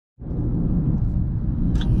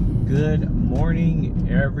Good morning,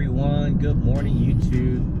 everyone. Good morning,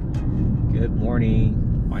 YouTube. Good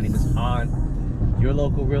morning. My name is Han, your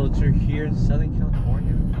local realtor here in Southern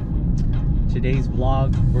California. Today's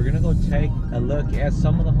vlog, we're gonna go take a look at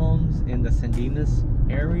some of the homes in the San Dimas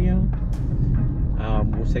area.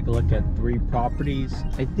 We'll take a look at 3 properties.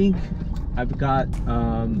 I think I've got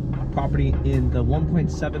property in the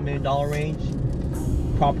 $1.7 million range,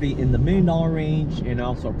 property in the $1 million range, and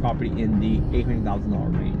also a property in the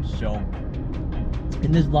 $800,000 range. So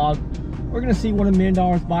in this vlog, we're gonna see what $1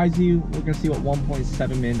 million buys you. We're gonna see what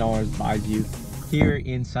 $1.7 million buys you here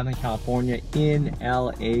in Southern California in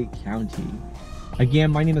LA County.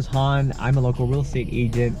 Again, my name is Han. I'm a local real estate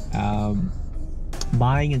agent,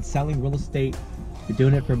 buying and selling real estate. Been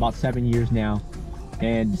doing it for about 7 years now,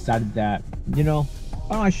 and decided that, you know,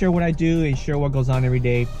 why don't I share what I do and share what goes on every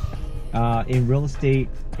day in real estate,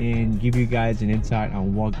 and give you guys an insight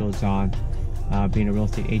on what goes on being a real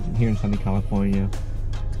estate agent here in Southern California.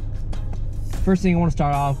 First thing I want to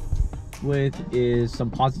start off with is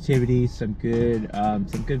some positivity, some good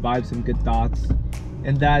vibes, some good thoughts,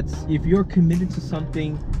 and that's, if you're committed to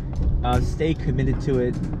something, stay committed to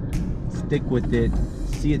it, stick with it,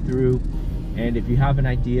 see it through. And if you have an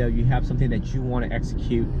idea, you have something that you want to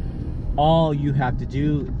execute, all you have to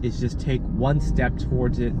do is just take one step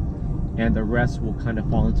towards it, and the rest will kind of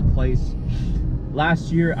fall into place.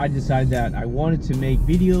 Last year, I decided that I wanted to make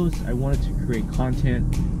videos, I wanted to create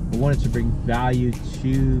content, I wanted to bring value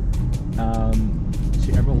to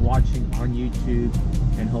everyone watching on YouTube,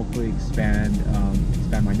 and hopefully expand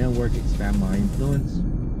my network, expand my influence.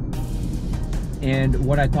 And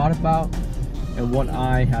what I thought about and what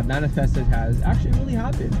I have manifested has actually really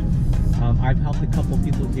happened. I've helped a couple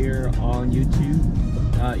people here on YouTube,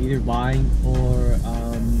 either buying or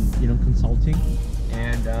consulting,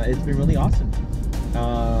 and it's been really awesome.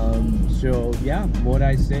 So yeah, what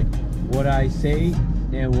I say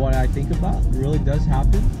and what I think about really does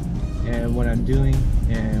happen, and what I'm doing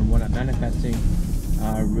and what I'm manifesting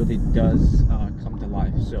really does come to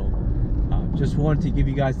life. So just wanted to give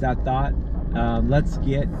you guys that thought. Let's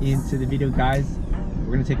get into the video, guys.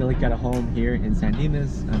 We're gonna take a look at a home here in San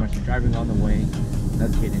Dimas. I'm actually driving on the way.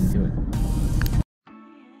 Let's get into it.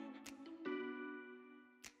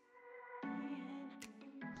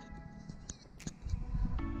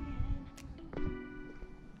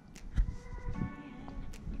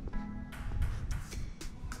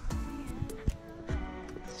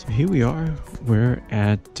 So here we are. We're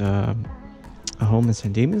at a home in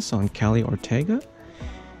San Dimas on Cali Ortega.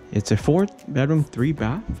 It's a 4-bedroom,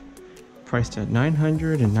 3-bath, priced at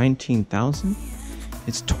 $919,000.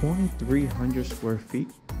 It's 2,300 square feet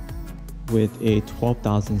with a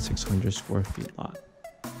 12,600 square feet lot.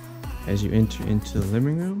 As you enter into the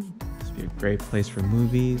living room, this would be a great place for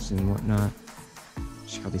movies and whatnot.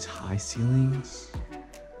 Check out these high ceilings.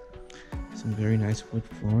 Some very nice wood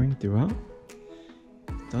flooring throughout.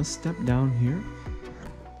 It does step down here.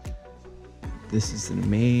 This is an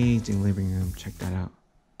amazing living room. Check that out.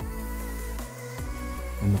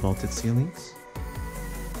 And the vaulted ceilings.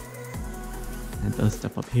 And it does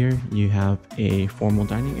step up here. You have a formal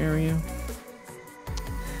dining area.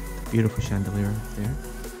 The beautiful chandelier up there.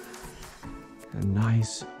 A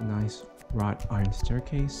nice wrought iron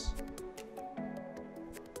staircase.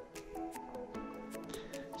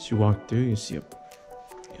 As you walk through, you'll see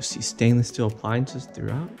stainless steel appliances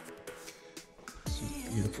throughout. This is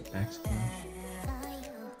a beautiful backsplash.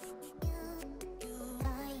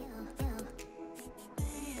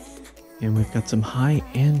 And we've got some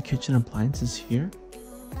high-end kitchen appliances here.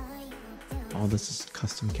 All this is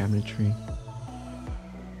custom cabinetry.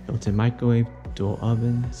 Built-in microwave, dual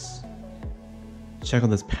ovens. Check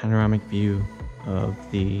out this panoramic view of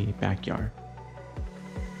the backyard.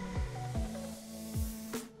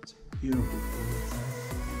 It's a beautiful pool inside.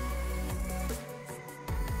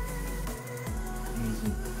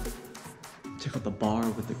 Amazing. Check out the bar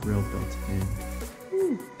with the grill built in.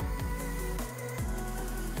 Woo.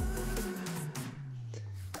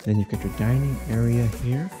 Then you've got your dining area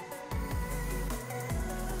here.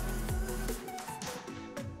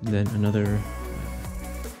 Then another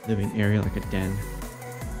living area, like a den.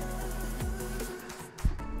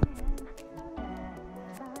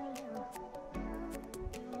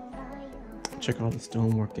 Check out all the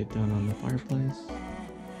stonework they've done on the fireplace.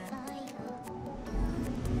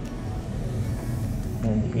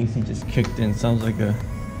 And the AC just kicked in. Sounds like a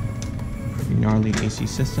pretty gnarly AC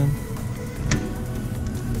system.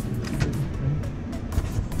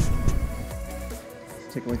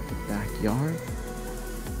 Take a look at the backyard.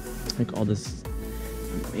 Like all this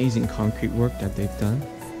amazing concrete work that they've done.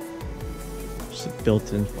 Just a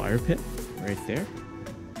built-in fire pit right there.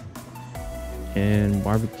 and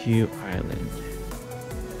barbecue island.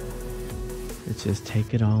 Let's just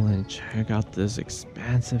take it all and check out this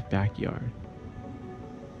expansive backyard.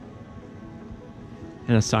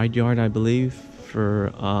 And a side yard, I believe, for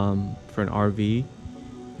an RV,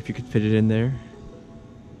 if you could fit it in there.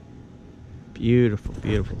 Beautiful,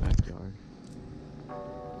 beautiful backyard.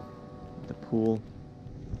 The pool.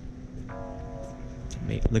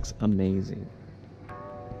 Looks amazing.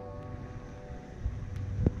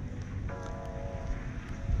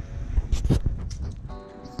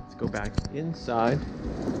 Let's go back inside.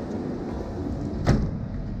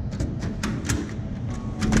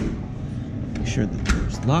 Make sure the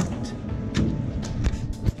door's locked.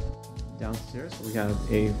 Downstairs we have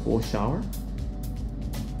a full shower.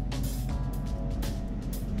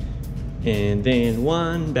 And then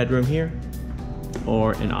one bedroom here,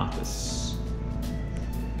 or an office.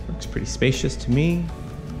 Looks pretty spacious to me.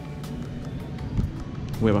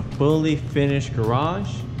 We have a fully finished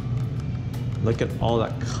garage. Look at all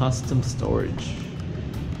that custom storage.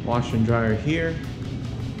 Washer and dryer here.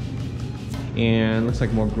 And looks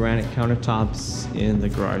like more granite countertops in the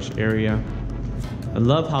garage area. I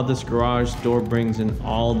love how this garage door brings in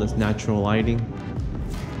all this natural lighting.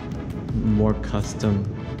 More custom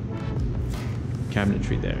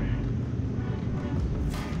cabinetry there.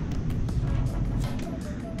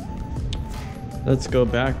 Let's go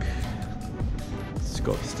back. Let's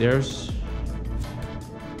go upstairs.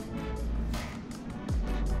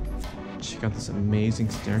 Check out this amazing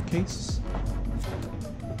staircase.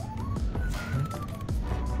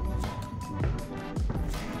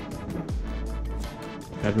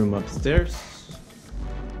 Bedroom upstairs.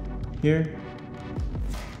 Here.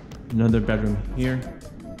 Another bedroom here.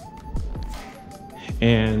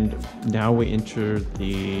 And now we enter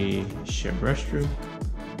the shared restroom.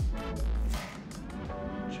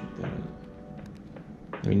 Check that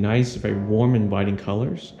out. Very nice, very warm, inviting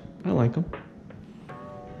colors. I like them.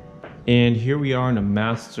 And here we are in a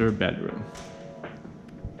master bedroom.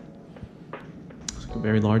 It's like a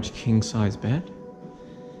very large king size bed.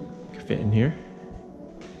 Could fit in here.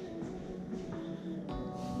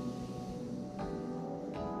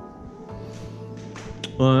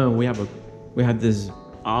 We have this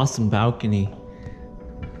awesome balcony.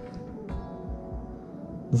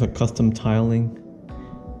 There's like custom tiling,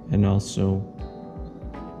 and also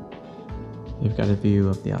we've got a view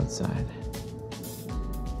of the outside.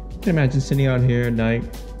 You can imagine sitting out here at night,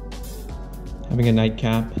 having a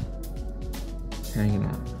nightcap, hanging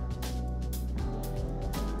out.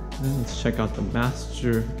 Then let's check out the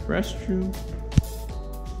master restroom,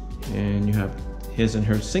 and you have his and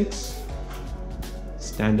her sinks.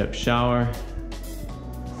 Stand-up shower,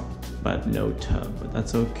 but no tub, but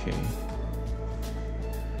that's okay.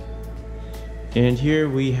 And here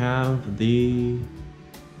we have the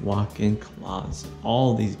walk-in closet.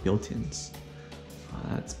 All these built-ins. Oh,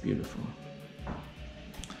 that's beautiful.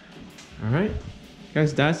 All right,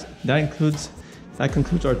 guys, that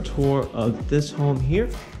concludes our tour of this home here.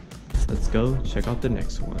 Let's go check out the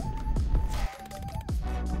next one.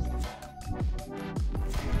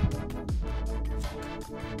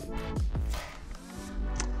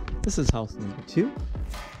 This is house number 2.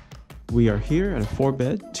 We are here at a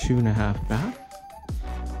 4-bed, 2.5 bath.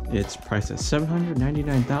 It's priced at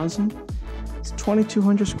 $799,000. It's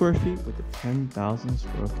 2,200 square feet with a 10,000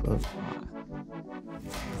 square foot lot.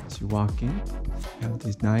 As you walk in, you have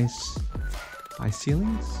these nice high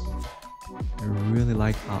ceilings. I really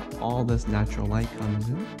like how all this natural light comes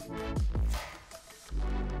in.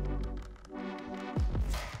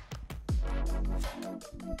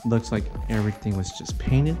 Looks like everything was just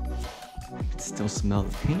painted. You can still smell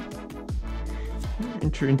the paint.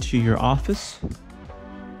 Enter into your office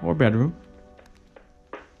or bedroom.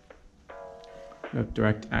 You have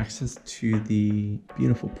direct access to the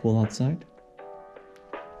beautiful pool outside.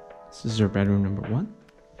 This is your bedroom number 1.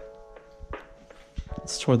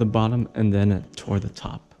 Let's tour the bottom and then tour the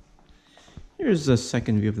top. Here's a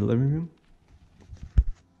second view of the living room.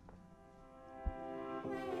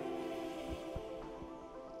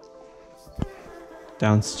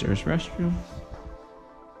 Downstairs restroom.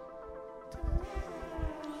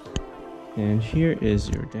 And here is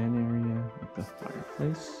your den area with the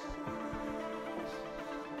fireplace.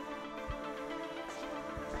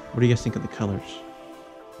 What do you guys think of the colors?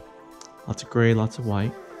 Lots of gray, lots of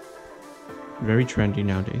white. Very trendy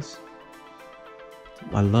nowadays.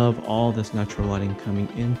 I love all this natural lighting coming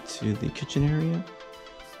into the kitchen area.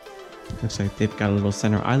 Looks like they've got a little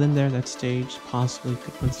center island there that's staged. Possibly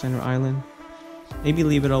could put a center island. Maybe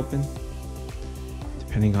leave it open,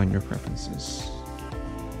 depending on your preferences.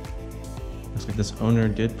 Looks like this owner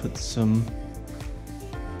did put some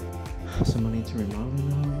cost some money to remodel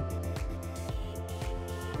them.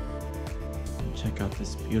 And check out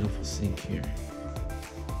this beautiful sink here.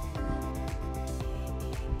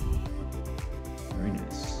 Very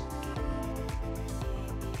nice.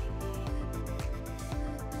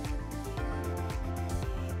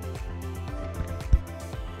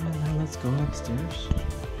 And now let's go upstairs.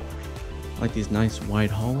 I like these nice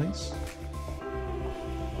wide hallways.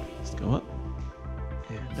 Let's go up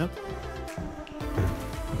and up.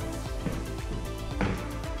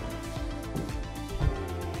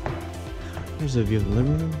 Here's a view of the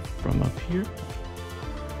living room from up here.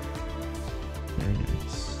 Very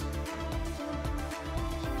nice.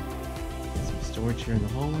 Some storage here in the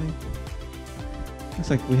hallway.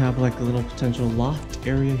 Looks like we have like a little potential loft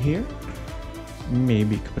area here.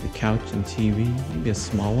 Maybe you could put a couch and TV, maybe a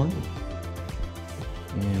small one.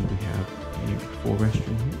 And we have a full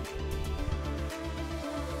restroom here.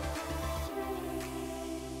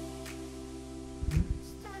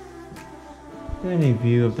 And a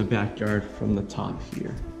view of the backyard from the top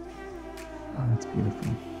here. Oh, that's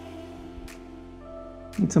beautiful.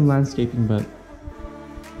 Need some landscaping, but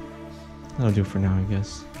that'll do for now, I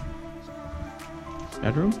guess.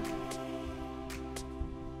 Bedroom.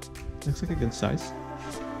 Looks like a good size.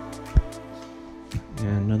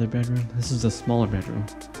 And another bedroom. This is a smaller bedroom.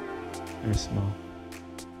 Very small.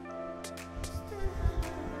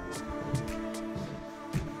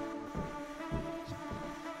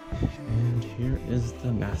 And here is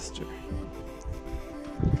the master.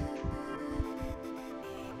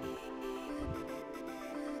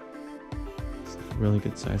 It's a really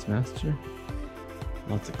good sized master.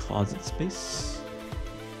 Lots of closet space.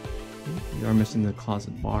 You are missing the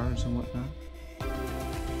closet bars and whatnot.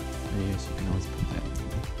 Yes, you can always put that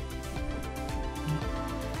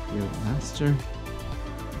in. Here, the master.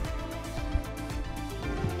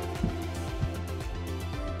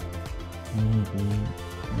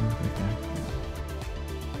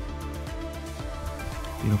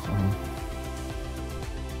 Beautiful home.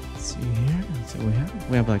 Let's see here. That's what we have.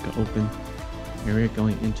 We have like an open area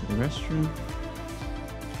going into the restroom.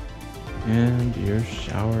 And your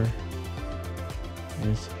shower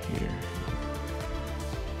is here.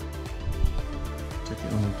 Check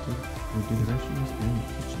it on we do the restrooms and the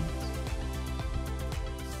kitchens.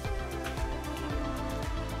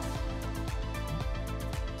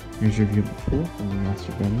 Here's your view of the pool from the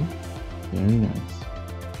master bedroom. Very nice.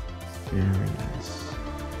 Very nice.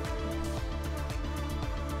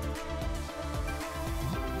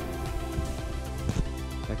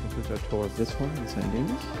 That concludes our tour of this one in San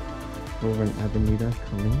Dimas. Over in Avenida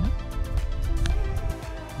Colina.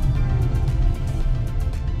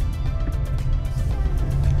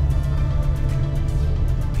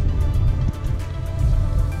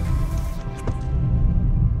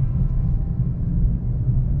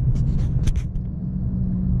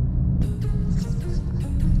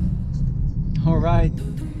 Alright,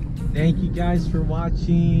 thank you guys for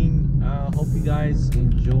watching. Hope you guys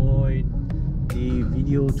enjoyed the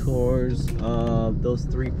video tours of those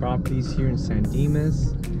 3 properties here in San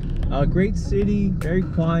Dimas. Great city, very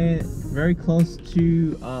quiet, very close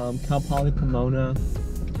to Cal Poly Pomona.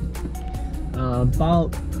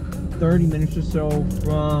 About 30 minutes or so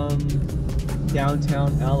from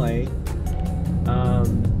downtown LA.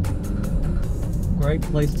 Great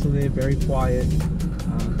place to live, very quiet.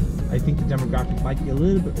 I think the demographic might be a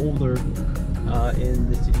little bit older in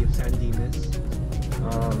the city of San Dimas.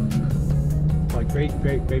 But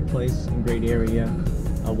great place and great area.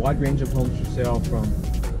 A wide range of homes for sale from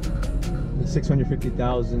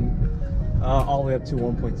 $650,000 all the way up to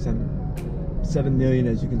 $1.7 million,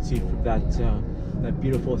 as you can see from that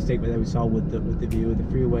beautiful estate that we saw with the view of the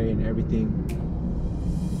freeway and everything.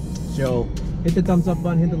 So hit the thumbs up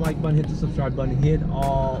button, hit the like button, hit the subscribe button, hit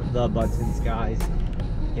all the buttons, guys.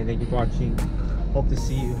 And thank you for watching. Hope to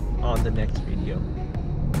see you on the next video.